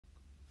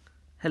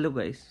Hello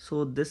guys,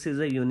 so this is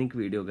a unique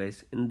video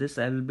guys. In this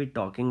I will be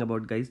talking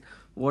about guys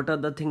what are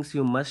the things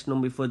you must know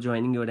before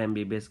joining your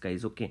MBBS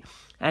guys, okay?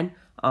 And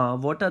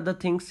what are the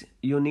things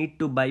you need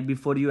to buy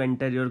before you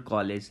enter your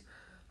college.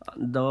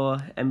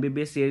 The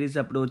MBBS year is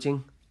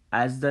approaching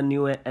as the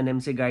new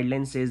NMC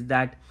guideline says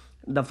that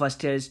the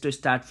first year is to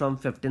start from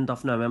 15th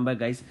of November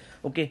guys,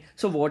 okay?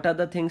 So what are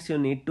the things you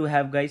need to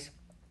have guys?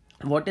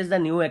 What is the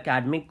new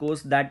academic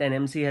course that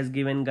NMC has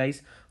given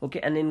guys,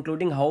 okay, and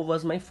including how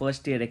was my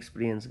first year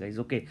experience guys,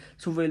 okay?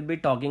 So we'll be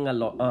talking a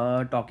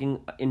lot talking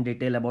in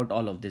detail about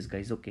all of this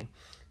guys, okay?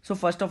 So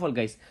first of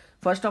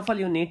all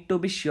you need to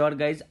be sure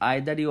guys,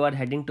 either you are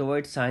heading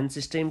towards science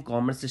stream,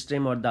 commerce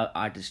stream or the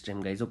art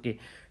stream guys, okay?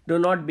 Do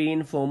not be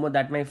in FOMO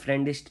that my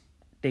friend is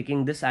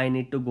taking this, I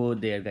need to go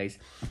there guys.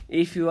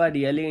 If you are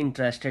really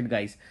interested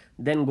guys,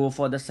 then go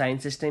for the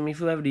science stream. If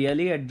you have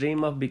really a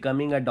dream of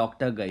becoming a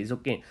doctor guys,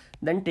 okay,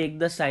 then take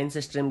the science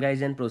stream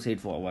guys and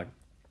proceed forward.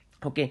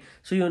 Okay,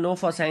 so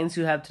for science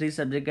you have three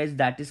subjects guys,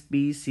 that is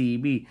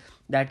PCB,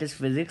 that is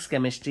physics,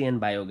 chemistry and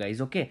bio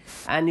guys, okay?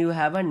 And you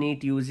have a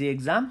NEET UG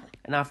exam,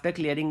 and after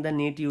clearing the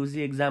NEET UG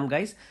exam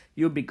guys,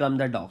 you become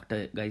the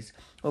doctor guys,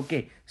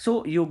 okay?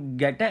 So you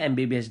get a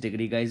MBBS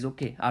degree guys,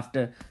 okay?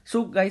 After,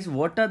 so guys,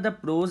 what are the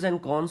pros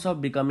and cons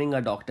of becoming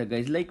a doctor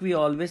guys? Like we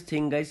always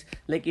think guys,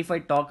 like if I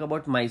talk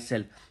about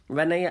myself,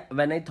 when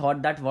I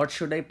thought that what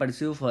should I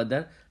pursue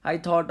further, I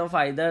thought of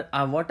either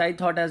what I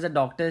thought as a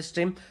doctor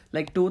stream,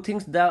 like two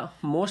things. The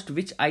most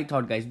which I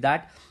thought guys,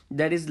 that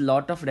there is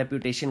lot of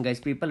reputation guys,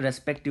 people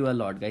respect you a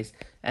lot guys,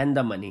 and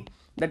the money.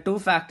 The two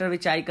factor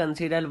which I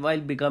consider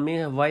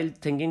while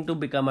thinking to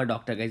become a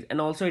doctor guys,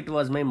 and also it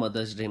was my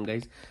mother's dream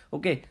guys,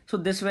 okay? So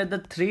this were the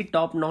three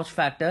top notch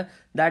factor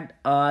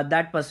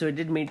that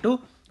persuaded me to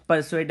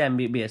persuade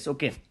MBBS,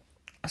 okay?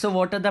 So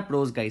what are the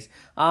pros guys?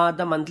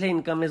 The monthly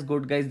income is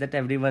good guys, that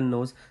everyone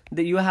knows.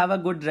 You have a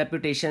good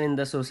reputation in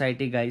the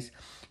society guys.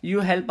 You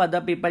help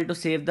other people to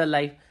save the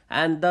life,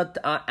 and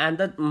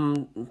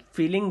the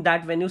feeling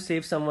that when you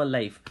save someone's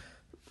life,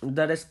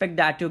 the respect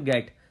that you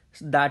get,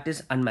 that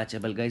is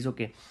unmatchable guys,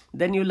 okay?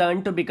 Then you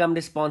learn to become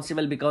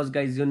responsible, because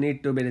guys you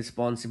need to be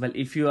responsible.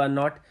 If you are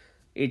not,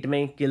 it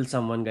may kill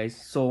someone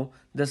guys. So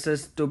this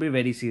is to be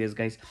very serious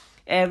guys.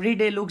 Every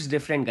day looks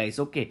different guys,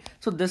 okay?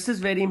 So this is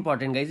very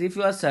important guys. If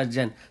you are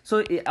surgeon,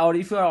 or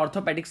if you are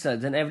orthopedic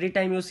surgeon, every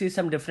time you see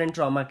some different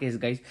trauma case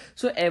guys,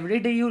 so every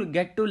day you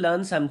get to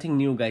learn something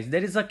new guys.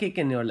 There is a kick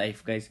in your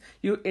life guys.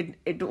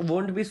 It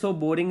won't be so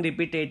boring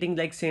repeating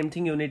like same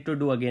thing you need to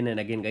do again and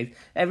again guys.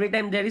 Every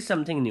time there is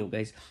something new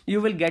guys,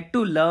 you will get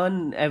to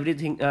learn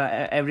everything,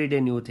 every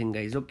day new thing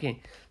guys, okay?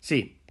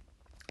 See,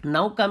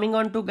 now coming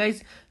on to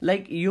guys,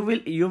 like you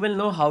will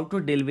know how to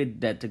deal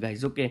with death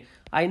guys, okay?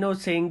 I know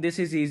saying this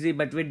is easy,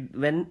 but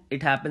when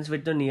it happens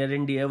with the near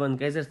and dear one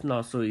guys, it's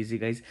not so easy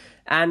guys.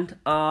 And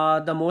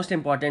the most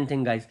important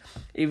thing guys,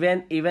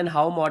 even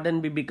how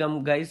modern we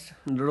become guys,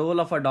 the role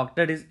of a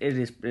doctor is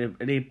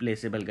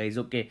irreplaceable guys,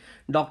 okay?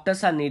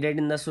 Doctors are needed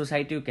in the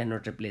society, you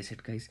cannot replace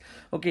it guys,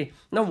 okay?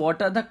 Now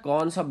what are the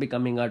cons of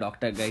becoming a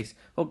doctor guys?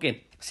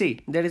 Okay, see,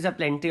 there is a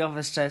plenty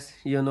of stress,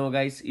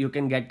 guys. You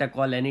can get a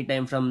call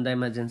anytime from the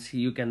emergency,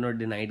 you cannot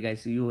deny it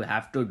guys. You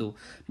have to do,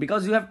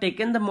 because you have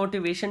taken the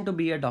motivation to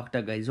be a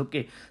doctor guys,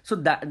 okay? So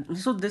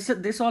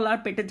this all are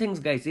petty things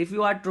guys. If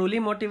you are truly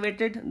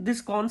motivated, these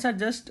cons are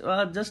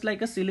just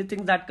like a silly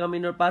thing that come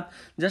in your path,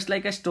 just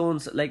like a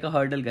stones, like a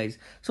hurdle guys.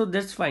 So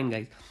that's fine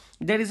guys.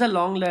 There is a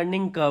long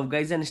learning curve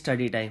guys, and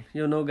study time,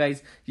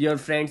 guys. Your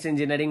friends,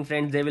 engineering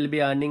friends, they will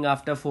be earning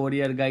after 4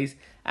 year guys,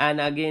 and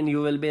again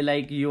you will be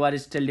like, you are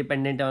still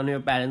dependent on your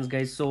parents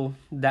guys. So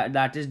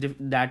that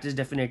is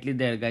definitely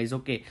there guys,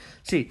 okay?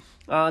 See,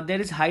 there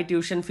is high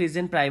tuition fees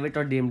in private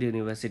or deemed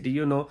university,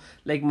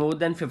 like more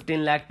than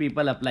 15 lakh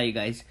people apply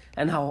guys,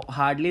 and how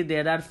hardly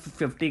there are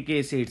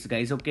 50k seats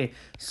guys, okay?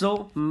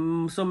 So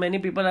many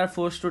people are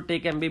forced to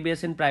take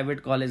MBBS in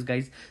private college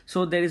guys.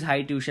 So there is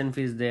high tuition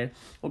fees there,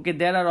 okay?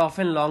 There are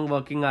often long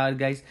working hours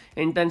guys.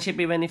 Internship,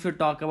 even if you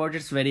talk about,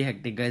 it's very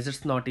hectic guys,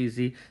 it's not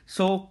easy.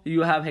 So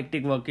you have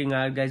hectic working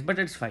hours guys, but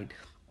it's fine.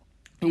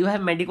 You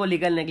have medical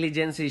legal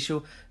negligence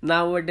issue.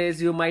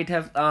 Nowadays you might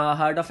have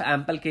heard of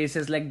ample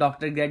cases like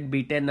doctor get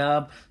beaten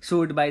up,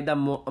 sued by the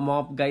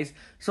mob guys.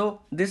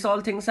 So this all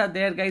things are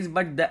there guys,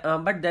 but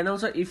then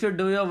also, if you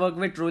do your work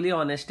with truly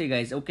honesty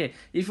guys, okay,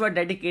 if you are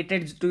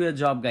dedicated to your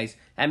job guys,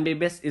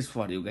 MBBS is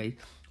for you guys,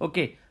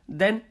 okay?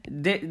 Then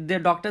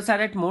the doctors are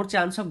at more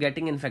chance of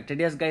getting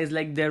infected. Yes guys,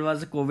 like there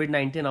was a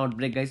COVID-19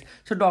 outbreak guys,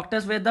 so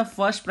doctors were the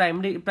first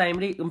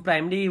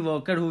primary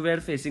worker who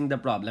were facing the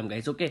problem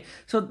guys, okay?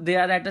 So they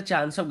are at a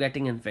chance of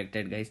getting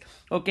infected guys,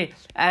 okay?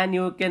 And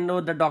you can know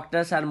the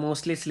doctors are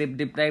mostly sleep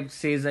deprived,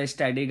 says a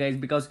study guys,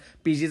 because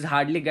PGs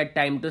hardly get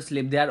time to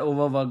sleep, they are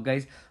overworked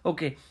guys,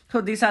 okay?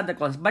 So these are the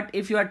cons. But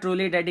if you are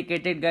truly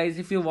dedicated guys,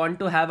 if you want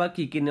to have a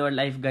kick in your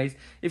life guys,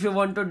 if you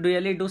want to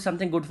really do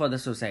something good for the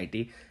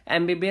society,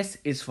 MBBS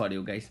is for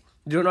you guys.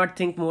 Do not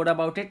think more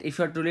about it. If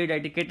you are truly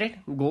dedicated,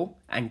 go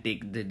and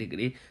take the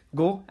degree,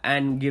 go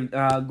and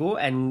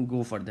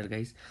go further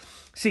guys.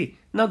 See,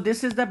 now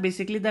this is the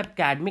basically the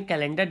academic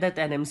calendar that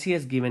NMC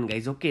has given,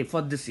 guys, okay,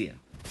 for this year.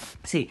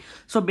 See,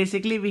 so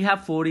basically we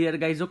have 4 year,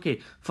 guys, okay,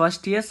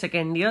 first year,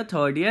 second year,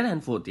 third year,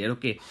 and fourth year,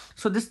 okay.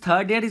 So this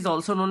third year is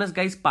also known as,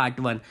 guys, part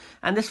 1,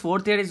 and this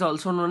fourth year is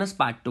also known as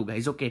part 2,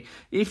 guys, okay.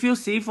 If you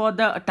see for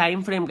the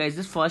time frame, guys,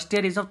 this first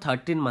year is of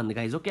 13 months,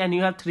 guys, okay, and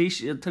you have three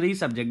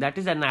subjects, that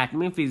is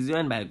anatomy, physio,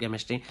 and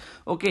biochemistry,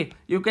 okay.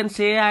 You can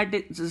say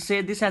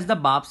this as the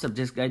BARB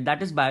subjects, guys,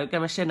 that is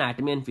biochemistry,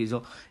 anatomy, and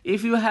physio.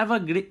 If you have a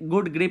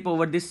good grip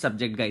over this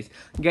subject, guys,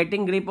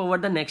 getting grip over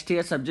the next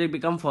year subject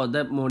become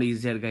further more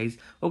easier, guys,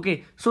 okay.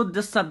 So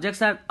the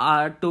subjects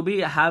are to be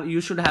have you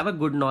should have a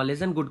good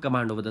knowledge and good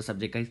command over the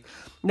subject, guys.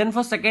 Then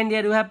for second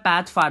year you have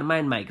path, pharma,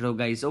 and micro,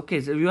 guys, okay.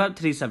 So you have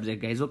three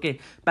subjects, guys, okay.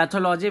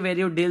 Pathology, where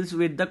you deals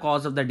with the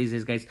cause of the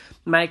disease, guys.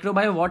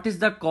 Microbiome, what is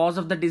the cause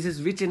of the disease,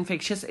 which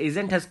infectious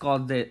agent has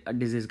caused the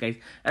disease, guys.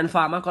 And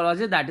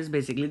pharmacology, that is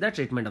basically the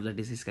treatment of the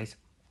disease, guys.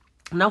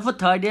 Now for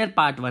third year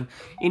part 1,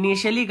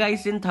 initially,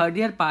 guys, in third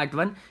year part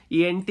 1,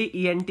 ENT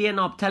and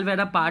Opthal were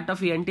a part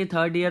of ENT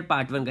third year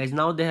part 1, guys.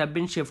 Now they have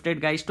been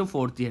shifted, guys, to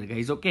fourth year,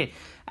 guys, okay.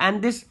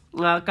 And this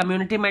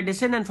community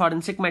medicine and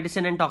forensic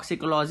medicine and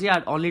toxicology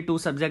are only two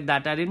subjects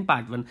that are in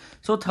part 1.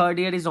 So third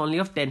year is only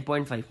of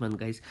 10.5 months,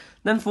 guys.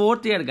 Then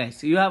fourth year,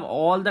 guys, you have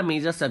all the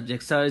major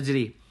subjects: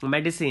 surgery,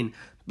 medicine,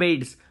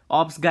 peds,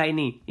 Ops,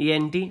 Gynae,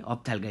 ENT,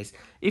 Opthal, guys.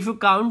 If you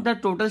count the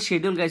total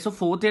schedule, guys, so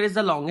fourth year is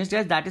the longest,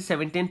 guys, that is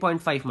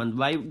 17.5 months.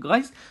 Why,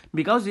 guys?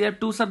 Because you have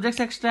two subjects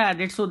extra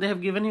added, so they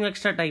have given you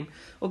extra time,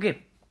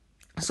 okay.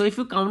 So if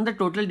you count the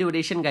total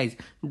duration, guys,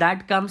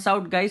 that comes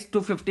out, guys,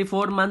 to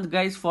 54 months,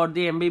 guys, for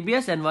the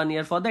MBBS and 1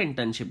 year for the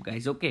internship,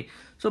 guys, okay.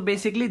 So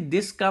basically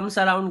this comes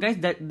around, guys,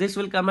 that this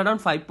will come around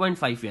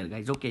 5.5 year,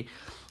 guys, okay.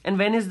 And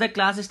when is the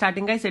class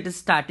starting, guys? It is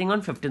starting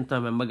on 15th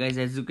November, guys,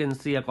 as you can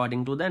see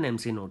according to the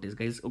NMC notice,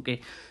 guys, okay.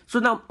 So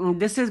now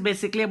this is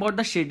basically about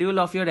the schedule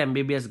of your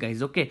MBBS,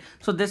 guys, okay.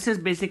 So this is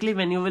basically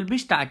when you will be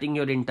starting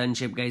your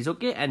internship, guys,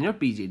 okay, and your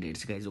PG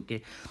dates, guys,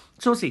 okay.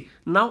 So see,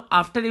 now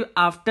after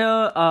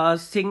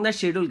seeing the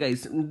schedule,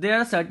 guys,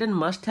 there are certain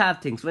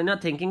must-have things when you're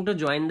thinking to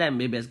join the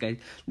MBBS, guys.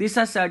 These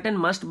are certain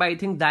must-buy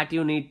things that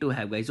you need to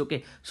have, guys,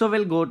 okay. So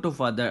we'll go to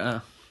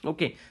further.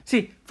 Okay,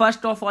 see,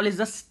 first of all is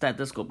the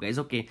stethoscope, guys,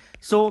 okay.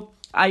 So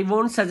I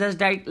won't suggest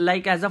that,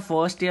 like, as a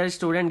first year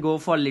student go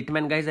for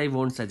Litman, guys. I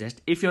won't suggest.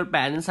 If your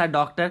parents are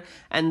doctor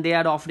and they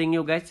are offering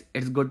you, guys,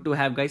 it's good to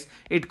have, guys.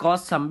 It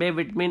costs somewhere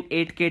between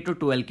 8k to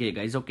 12k,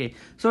 guys, okay.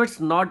 So it's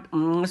not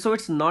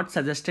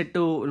suggested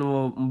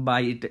to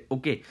buy it,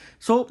 okay.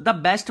 So the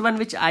best one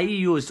which I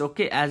used,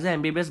 okay, as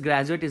an MBBS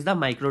graduate is the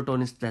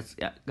microtonus test,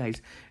 yeah,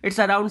 guys. It's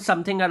around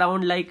something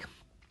around like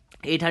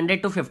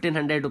 800 to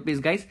 1500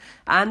 rupees, guys,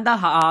 and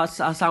the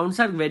sounds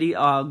are very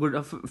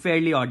good,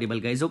 fairly audible,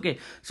 guys, okay.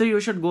 So you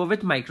should go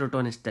with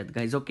microtonus test,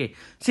 guys, okay.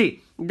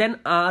 See,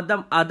 then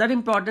the other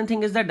important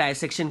thing is the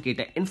dissection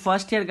kit. In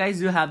first year, guys,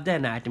 you have the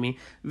anatomy,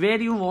 where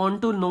you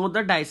want to know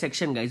the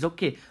dissection, guys,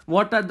 okay.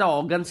 What are the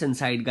organs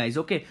inside, guys,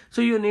 okay.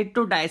 So you need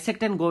to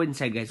dissect and go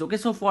inside, guys, okay.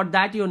 So for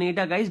that you need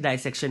a, guys,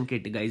 dissection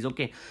kit, guys,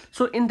 okay.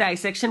 So in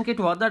dissection kit,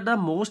 what are the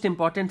most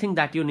important thing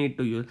that you need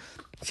to use?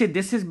 See,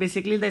 this is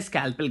basically the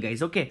scalpel,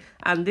 guys, okay,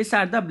 and these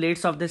are the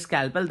blades of the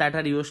scalpel that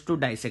are used to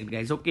dissect,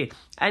 guys, okay.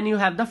 And you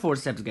have the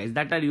forceps, guys,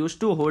 that are used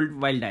to hold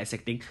while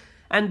dissecting,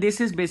 and this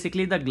is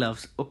basically the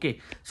gloves, okay.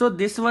 So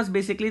this was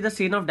basically the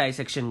scene of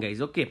dissection, guys,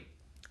 okay.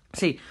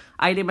 See,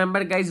 I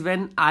remember, guys,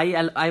 when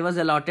I was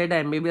allotted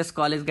a MBBS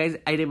college, guys,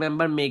 I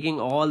remember making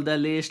all the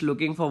list,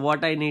 looking for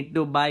what I need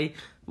to buy,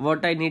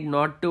 what I need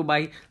not to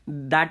buy.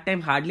 That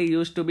time hardly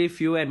used to be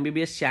few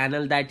MBBS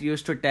channel that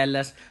used to tell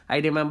us. I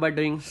remember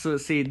doing, so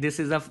see, this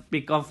is a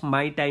pic of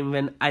my time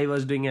when I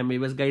was doing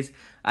MBBS, guys.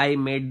 I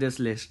made this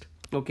list.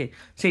 Okay,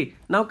 see,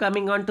 now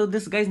coming on to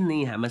this, guys,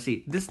 knee hammer.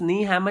 See, this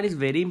knee hammer is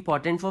very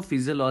important for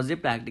physiology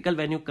practical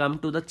when you come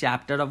to the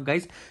chapter of,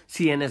 guys,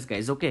 CNS,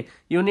 guys, okay.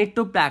 You need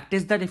to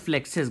practice the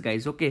reflexes,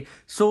 guys, okay.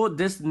 So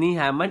this knee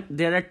hammer,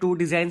 there are two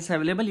designs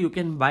available. You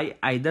can buy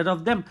either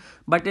of them,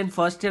 but in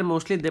first year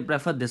mostly they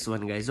prefer this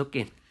one, guys,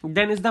 okay.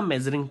 Then is the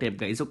measuring tape,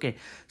 guys, okay.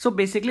 So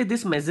basically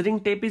this measuring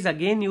tape is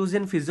again used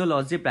in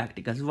physiology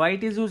practicals. Why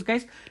it is used,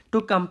 guys?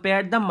 To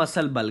compare the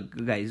muscle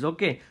bulk, guys,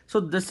 okay. So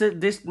this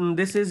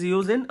is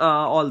used in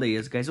all the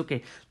years, guys,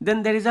 okay.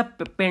 Then there is a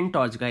pen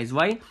torch, guys.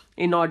 Why?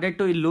 In order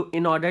to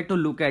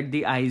look at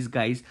the eyes,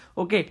 guys,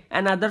 okay.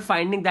 Another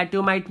finding that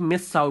you might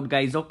miss out,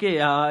 guys, okay,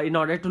 in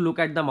order to look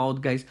at the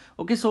mouth, guys,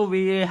 okay. So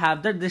we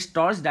have this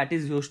torch that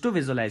is used to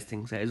visualize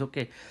things, guys,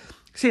 okay.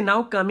 See,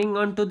 now coming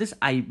on to this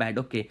iPad,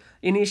 okay.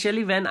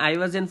 Initially when I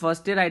was in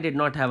first year, I did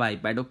not have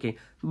iPad, okay,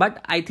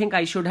 but I think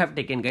I should have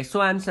taken, guys. So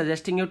I'm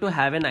suggesting you to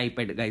have an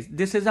iPad, guys.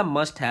 This is a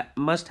must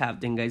have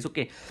thing, guys,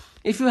 okay.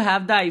 If you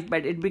have the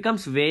iPad, it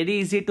becomes very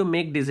easy to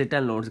make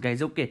digital notes,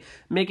 guys, okay.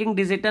 Making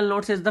digital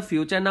notes is the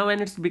future now,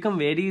 and it's become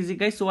very easy,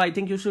 guys. So I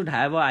think you should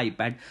have an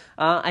iPad.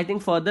 I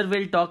think further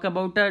we'll talk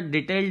about a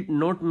detailed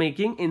note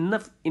making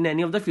in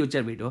any of the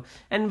future video.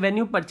 And when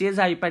you purchase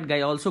iPad,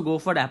 guys, also go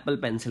for Apple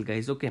Pencil,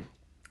 guys, okay.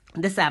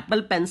 This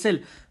Apple Pencil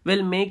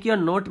will make your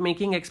note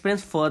making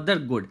experience further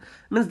good.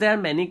 Means there are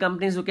many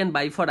companies you can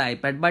buy for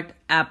iPad, but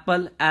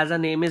Apple as a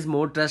name is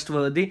more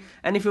trustworthy,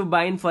 and if you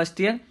buy in first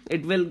year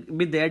it will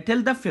be there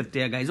till the fifth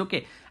year, guys.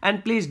 Okay,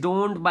 and please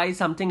don't buy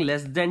something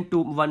less than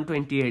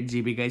 128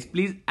 GB, guys.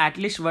 Please, at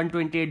least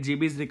 128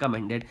 GB is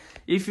recommended.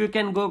 If you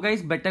can go,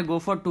 guys, better go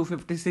for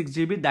 256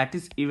 GB, that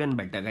is even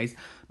better, guys.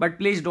 But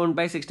please don't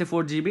buy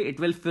 64 GB, it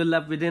will fill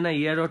up within a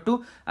year or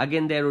two,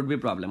 again there would be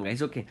problem,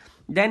 guys. Okay,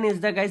 then is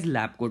the, guys,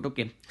 lab coat.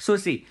 Okay, so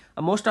see,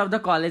 most of the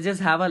colleges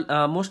have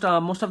a most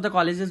of the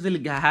colleges will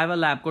have a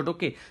lab coat.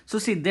 Okay, so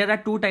see, there are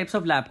two types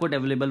of lab coat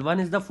available. One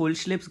is the full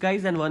sleeves,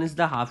 guys, and one is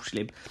the half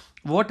sleeve.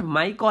 What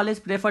my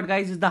college preferred,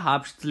 guys, is the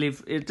half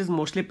sleeve. It is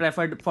mostly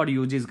preferred for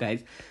UGs,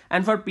 guys,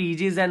 and for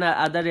PGs and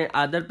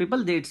other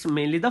people, it's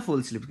mainly the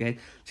full sleeve, guys.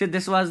 So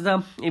this was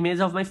the image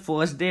of my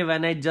first day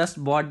when I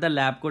just bought the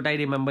lab coat, I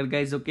remember,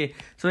 guys. Okay,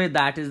 so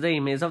that is the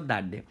image of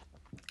that day.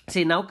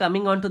 See, now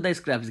coming on to the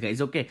scrubs,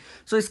 guys. Okay,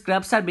 so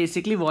scrubs are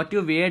basically what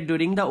you wear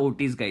during the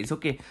OTs, guys.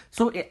 Okay,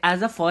 so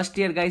as a first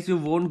year, guys, you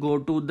won't go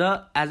to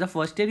the, as a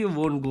first year you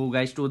won't go,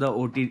 guys, to the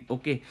OT.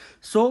 Okay,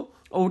 so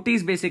OT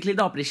is basically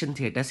the operation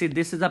theater. See,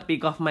 this is a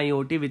pic of my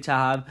OT which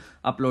I have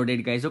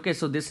uploaded, guys. Okay,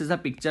 so this is a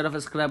picture of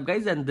a scrub,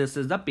 guys, and this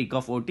is the pic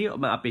of OT,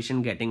 a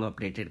patient getting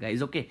operated,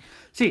 guys. Okay,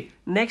 see,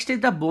 next is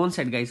the bone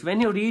set, guys.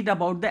 When you read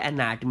about the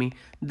anatomy,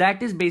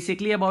 that is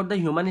basically about the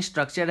human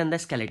structure and the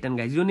skeleton,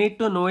 guys. You need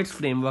to know its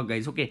framework,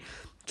 guys. Okay,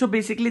 so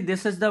basically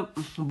this is the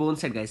bone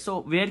set, guys.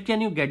 So where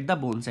can you get the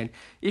bone set?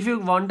 If you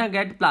want to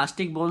get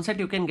plastic bone set,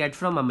 you can get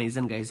from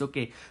Amazon, guys.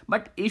 Okay,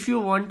 but if you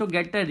want to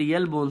get a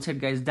real bone set,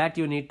 guys, that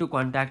you need to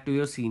contact to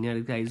your senior,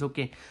 guys.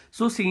 Okay,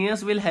 so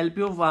seniors will help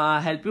you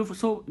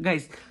so,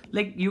 guys,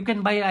 like, you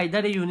can buy either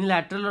a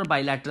unilateral or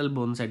bilateral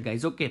bone set,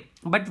 guys. Okay,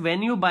 but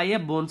when you buy a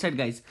bone set,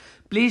 guys,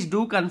 please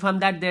do confirm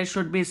that there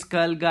should be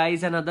skull,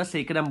 guys, and other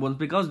sacrum bones,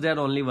 because they're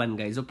only one,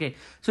 guys. Okay,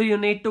 so you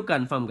need to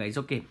confirm, guys.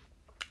 Okay,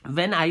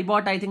 when I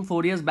bought, I think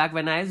 4 years back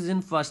when I was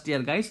in first year,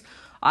 guys,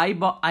 I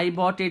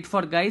bought it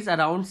for, guys,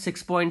 around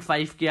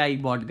 6.5k I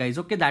bought, guys.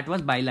 Okay, that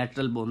was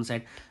bilateral bone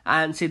set.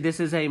 And see, this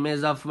is an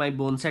image of my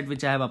bone set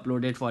which I have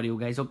uploaded for you,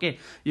 guys. Okay,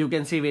 you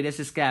can see various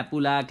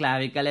scapula,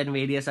 clavicle, and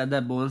various other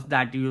bones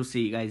that you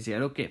see, guys,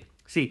 here. Okay,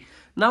 see,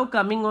 now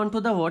coming on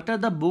to the, what are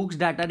the books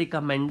that are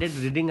recommended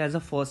reading as a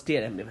first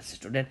year MBBS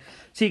student.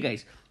 See,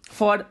 guys,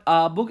 for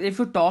book, if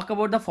you talk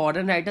about the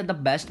foreign writer, the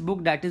best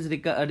book that is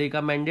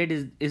recommended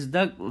is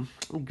the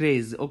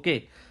Gray's.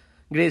 Okay,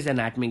 Gray's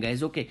Anatomy,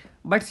 guys. Okay,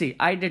 but see,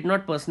 I did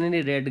not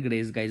personally read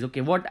Gray's, guys.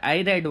 Okay, what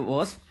I read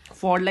was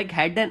for like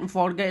head and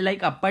for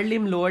like upper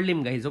limb, lower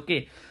limb, guys.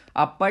 Okay,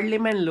 upper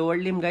limb and lower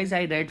limb, guys,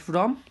 I read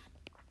from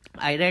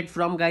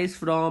guys,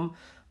 from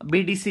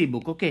BDC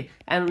book. Okay,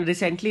 and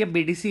recently a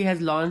BDC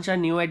has launched a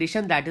new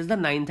edition, that is the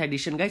 9th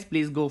edition, guys.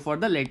 Please go for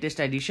the latest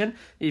edition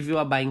if you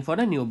are buying for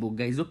a new book,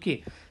 guys.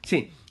 Okay,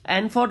 see,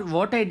 and for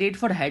what I did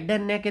for head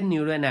and neck and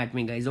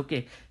neuroanatomy, guys.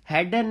 Okay,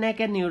 head and neck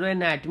and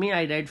neuroanatomy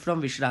I read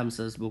from Vishram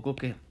sir's book.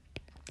 Okay,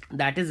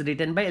 that is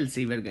written by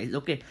Elsevier, guys.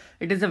 Okay,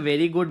 it is a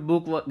very good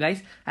book,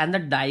 guys, and the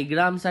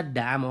diagrams are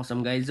damn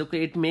awesome, guys.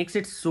 Okay, it makes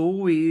it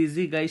so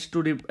easy, guys,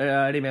 to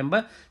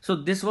remember. So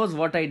this was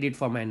what I did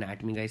for my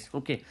anatomy, guys.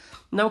 Okay,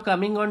 now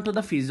coming on to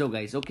the physio,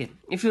 guys. Okay,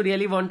 if you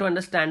really want to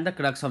understand the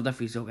crux of the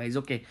physio, guys,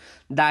 okay,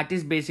 that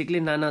is basically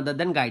none other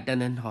than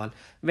Guyton and Hall.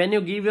 When you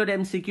give your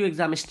MCQ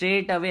exam,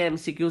 straight away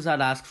MCQs are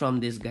asked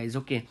from this, guys.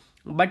 Okay,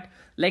 but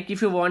like,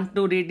 if you want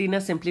to read in a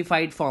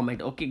simplified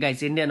format, okay,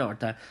 guys, Indian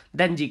author,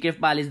 then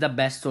GK Pal is the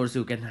best source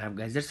you can have,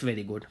 guys. That's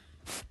very good.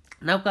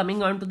 Now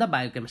coming on to the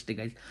biochemistry,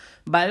 guys.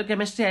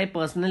 Biochemistry, I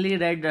personally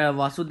read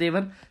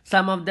Vasudevan.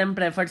 Some of them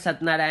preferred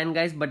Satnarayan,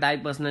 guys, but I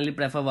personally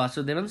prefer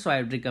Vasudevan, so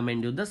I would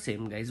recommend you the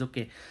same, guys.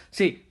 Okay,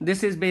 see,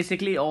 this is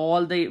basically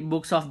all the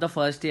books of the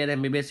first year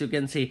MBBS. You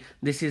can see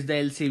this is the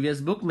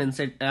Elsevier's book, means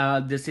it,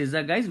 this is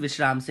the, guys,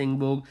 Vishram Singh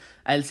book,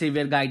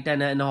 Elsevier,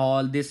 Guyton and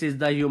Hall. This is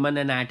the human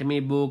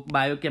anatomy book.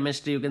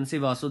 Biochemistry, you can see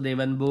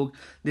Vasudevan book.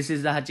 This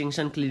is the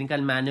Hutchinson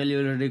clinical manual you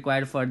will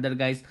require further,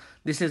 guys.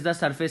 This is the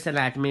surface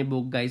anatomy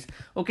book, guys.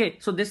 Okay,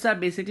 so these are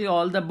basically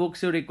all the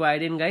books you require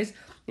in, guys,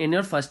 in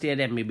your first year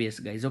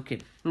MBBS, guys. Okay,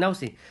 now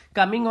see,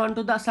 coming on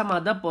to the some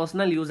other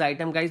personal use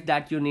item, guys,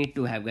 that you need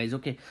to have, guys.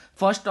 Okay,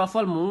 first of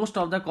all, most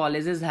of the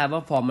colleges have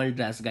a formal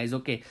dress, guys.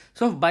 Okay,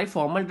 so by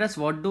formal dress,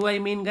 what do I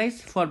mean,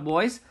 guys? For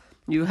boys,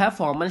 you have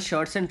formal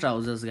shirts and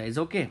trousers, guys.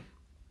 Okay,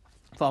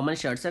 formal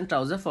shirts and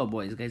trousers for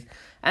boys, guys.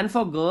 And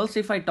for girls,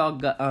 if I talk,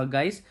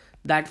 guys,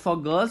 that for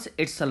girls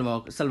it's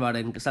salwar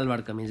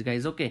kameez,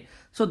 guys. Okay,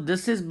 so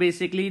this is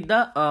basically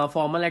the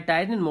formal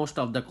attire in most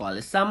of the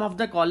college. Some of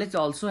the college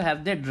also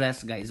have their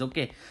dress, guys.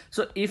 Okay,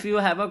 so if you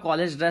have a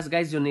college dress,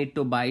 guys, you need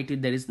to buy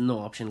it. There is no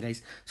option,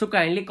 guys, so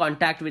kindly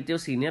contact with your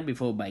senior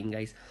before buying,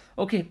 guys.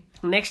 Okay,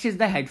 next is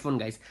the headphone,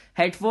 guys.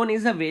 Headphone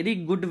is a very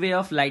good way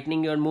of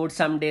lightening your mood.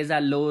 Some days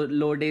are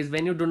low days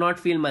when you do not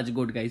feel much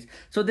good, guys.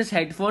 So this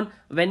headphone,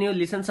 when you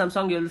listen some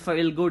song, you'll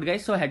feel good,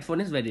 guys. So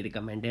headphone is very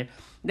recommended.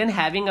 Then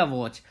having a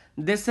watch.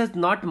 this is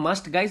not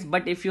must guys,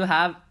 but if you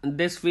have,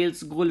 this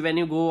feels cool when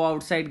you go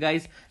outside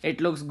guys,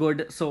 it looks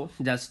good. So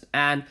just,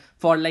 and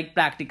for like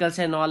practicals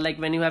and all, like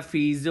when you have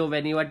physio,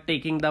 when you are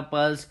taking the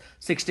pulse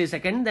 60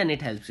 seconds, then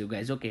it helps you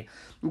guys. Okay,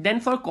 then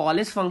for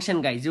college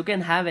function guys, you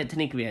can have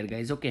ethnic wear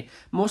guys. Okay,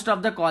 most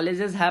of the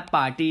colleges have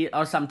party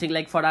or something,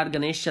 like for our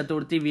Ganesh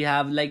Chaturthi we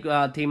have like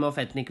a theme of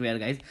ethnic wear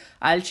guys.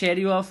 I'll share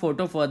you a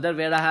photo further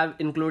where I have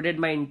included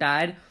my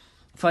entire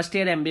first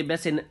year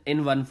MBBS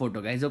in one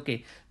photo guys.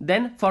 Okay,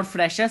 then for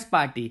freshers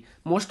party,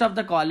 most of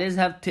the colleges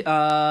have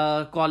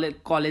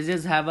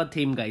colleges have a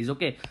theme guys.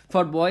 Okay,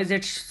 for boys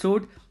it's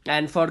suit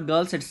and for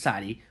girls it's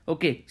sari.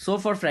 Okay, so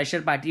for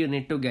fresher party you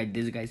need to get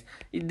this guys.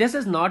 This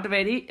is not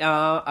very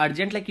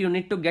urgent, like you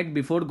need to get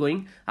before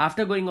going,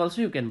 after going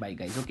also you can buy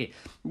guys. Okay,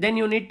 then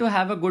you need to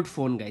have a good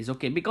phone guys.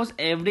 Okay, because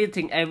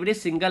everything, every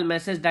single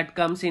message that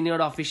comes in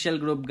your official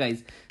group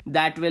guys,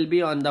 that will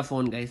be on the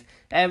phone guys.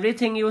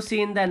 Everything you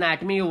see in the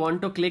anatomy, you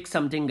want to click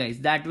something guys,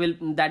 that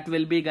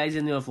will be guys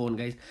in your phone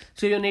guys.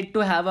 So you need to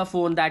have a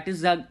phone that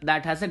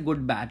has a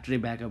good battery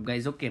backup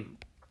guys. Okay,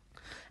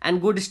 and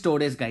good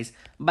storage guys.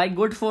 By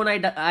good phone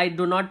I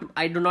do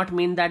not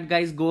mean that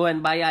guys go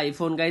and buy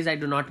iPhone guys, I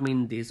do not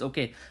mean this.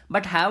 Okay,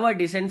 but have a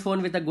decent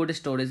phone with a good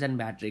storage and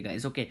battery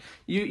guys. Okay,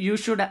 you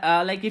should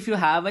like if you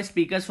have a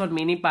speakers for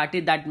mini party,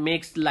 that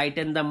makes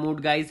lighten the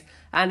mood guys,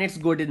 and it's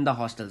good in the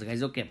hostels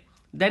guys. Okay,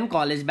 then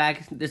college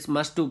bag, this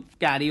must to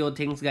carry your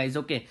things guys.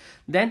 Okay,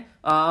 then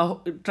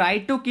try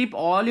to keep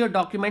all your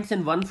documents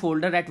in one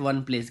folder at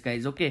one place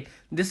guys. Okay,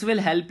 this will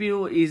help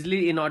you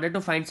easily in order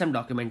to find some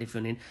document if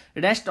you need.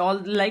 Rest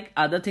all like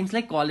other things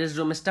like college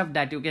room stuff,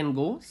 that you can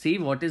go see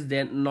what is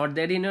there not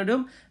there in your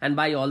room, and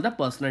buy all the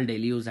personal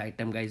daily use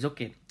item guys.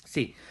 Okay,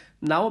 see,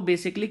 now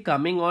basically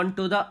coming on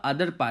to the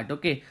other part.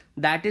 Okay,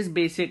 that is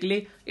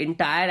basically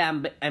entire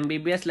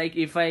MBBS. Like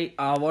if I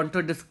want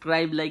to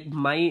describe like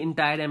my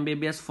entire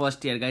MBBS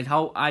first year guys,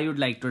 how I would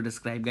like to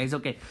describe guys.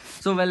 Okay,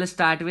 so we'll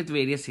start with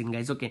various scene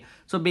guys. Okay,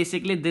 so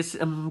basically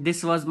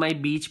this was my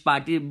beach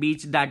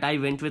that I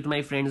went with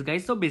my friends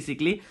guys. So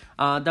basically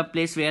the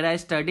place where I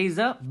study is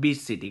a beach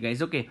city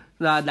guys. Okay,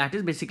 that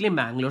is basically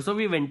Mangalore. So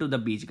we went to the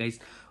beach guys.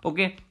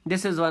 Okay,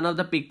 this is one of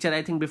the picture,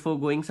 I think before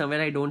going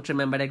somewhere, I don't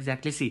remember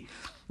exactly. See,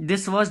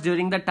 this was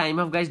during the time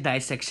of guys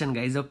dissection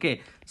guys.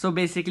 Okay, so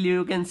basically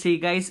you can see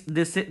guys,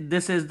 this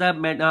is the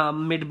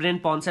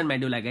midbrain, pons and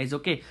medulla guys.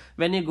 Okay,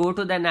 when you go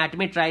to the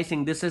anatomy, try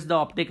seeing, this is the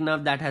optic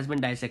nerve that has been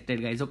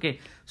dissected guys. Okay,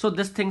 so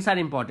these things are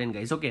important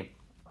guys. Okay,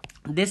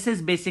 this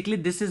is basically,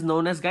 this is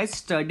known as guys,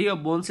 study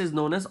of bones is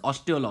known as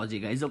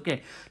osteology guys.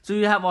 Okay, so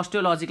you have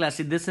osteology class.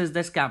 See, this is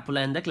the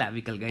scapula and the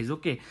clavicle guys.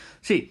 Okay,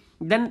 see,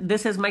 then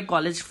this is my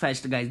college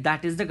fest guys,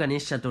 that is the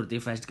Ganesh Chaturthi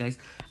fest guys.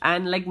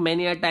 And like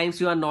many a times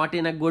you are not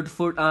in a good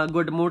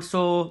mood,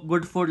 so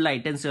good food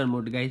lightens your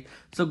mood guys.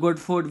 So good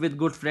food with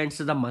good friends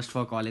is a must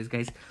for college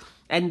guys.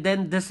 And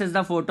then this is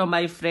the photo,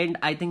 my friend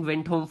I think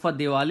went home for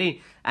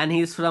Diwali, and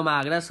he's from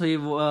Agra, so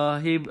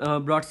he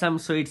brought some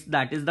sweets,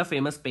 that is the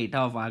famous peta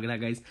of Agra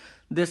guys.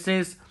 This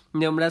is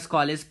numerous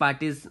college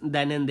parties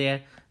then and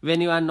there. When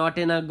you are not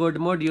in a good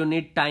mood, you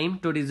need time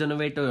to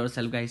regenerate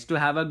yourself guys, to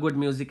have a good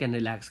music and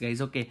relax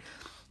guys. Okay,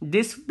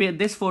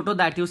 this photo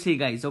that you see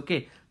guys.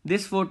 Okay,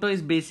 this photo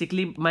is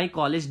basically my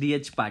college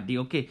DH party.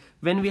 Okay,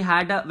 when we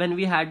had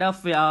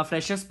a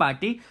freshers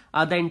party,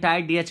 the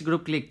entire DH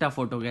group clicked a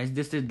photo guys.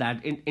 This is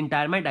that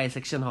entire my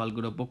dissection hall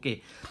group.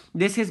 Okay,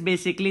 this is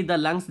basically the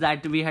lungs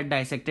that we had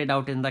dissected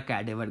out in the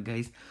cadaver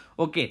guys.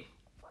 Okay,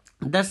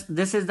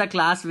 this is the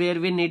class where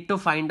we need to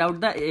find out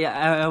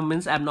the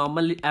means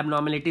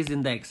abnormalities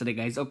in the X-ray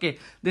guys. Okay,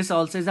 this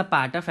also is a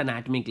part of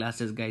anatomy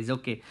classes guys.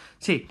 Okay,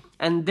 see,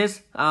 and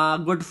this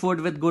good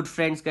food with good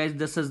friends guys,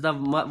 this is the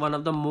one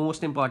of the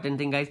most important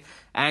thing guys.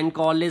 And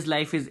college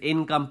life is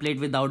incomplete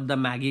without the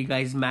Maggie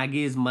guys.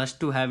 Maggie is must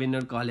to have in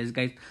your college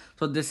guys.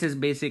 So this is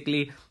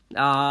basically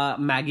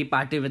Maggie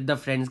party with the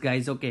friends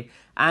guys. Okay,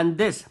 and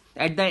this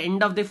at the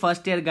end of the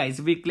first year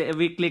guys, we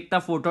clicked the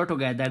photo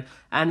together,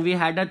 and we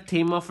had a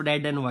theme of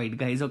red and white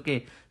guys.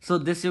 Okay, so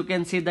this you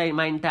can see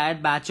my entire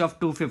batch of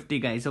 250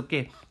 guys.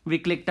 Okay, we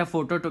clicked a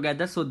photo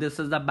together, so this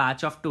is the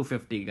batch of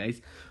 250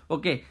 guys.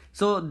 Okay,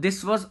 so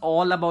this was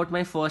all about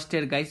my first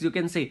year guys. You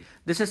can see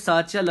this is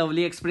such a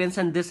lovely experience.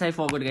 And this I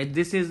forgot guys,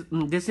 this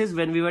is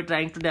when we were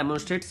trying to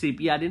demonstrate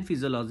CPR in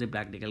physiology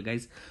practical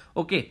guys.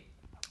 Okay,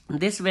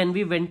 this when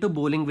we went to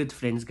bowling with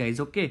friends guys.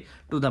 Okay,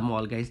 to the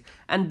mall guys.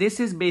 And this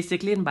is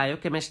basically in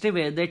biochemistry,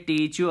 where they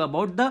teach you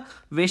about the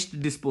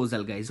waste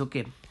disposal guys.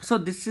 Okay, so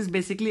this is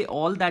basically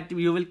all that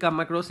you will come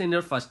across in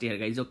your first year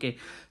guys. Okay,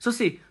 so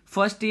see,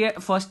 first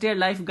year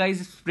life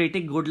guys is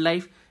pretty good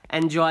life.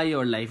 Enjoy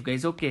your life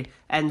guys. Okay,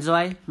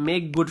 enjoy,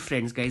 make good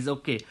friends guys.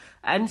 Okay,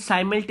 and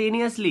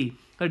simultaneously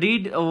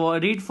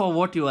read for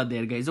what you are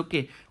there guys.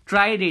 Okay,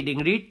 try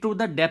read to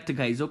the depth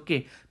guys.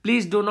 Okay,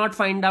 please do not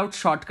find out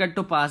shortcut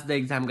to pass the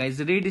exam guys.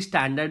 Read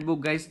standard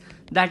book guys,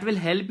 that will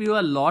help you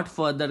a lot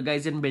further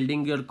guys in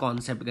building your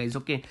concept guys.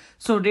 Okay,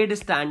 so read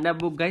standard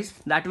book guys,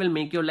 that will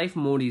make your life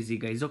more easy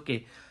guys.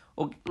 Okay,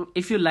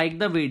 if you like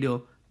the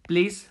video,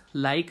 please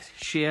like,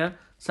 share,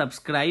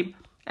 subscribe,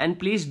 and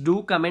please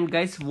do comment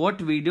guys what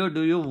video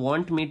do you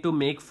want me to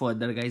make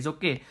further guys.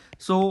 Okay,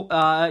 so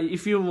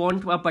if you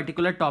want a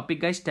particular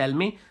topic guys, tell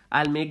me,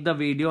 I'll make the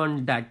video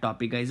on that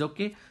topic guys.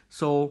 Okay,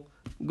 so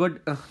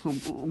good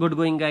good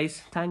going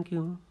guys, thank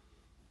you.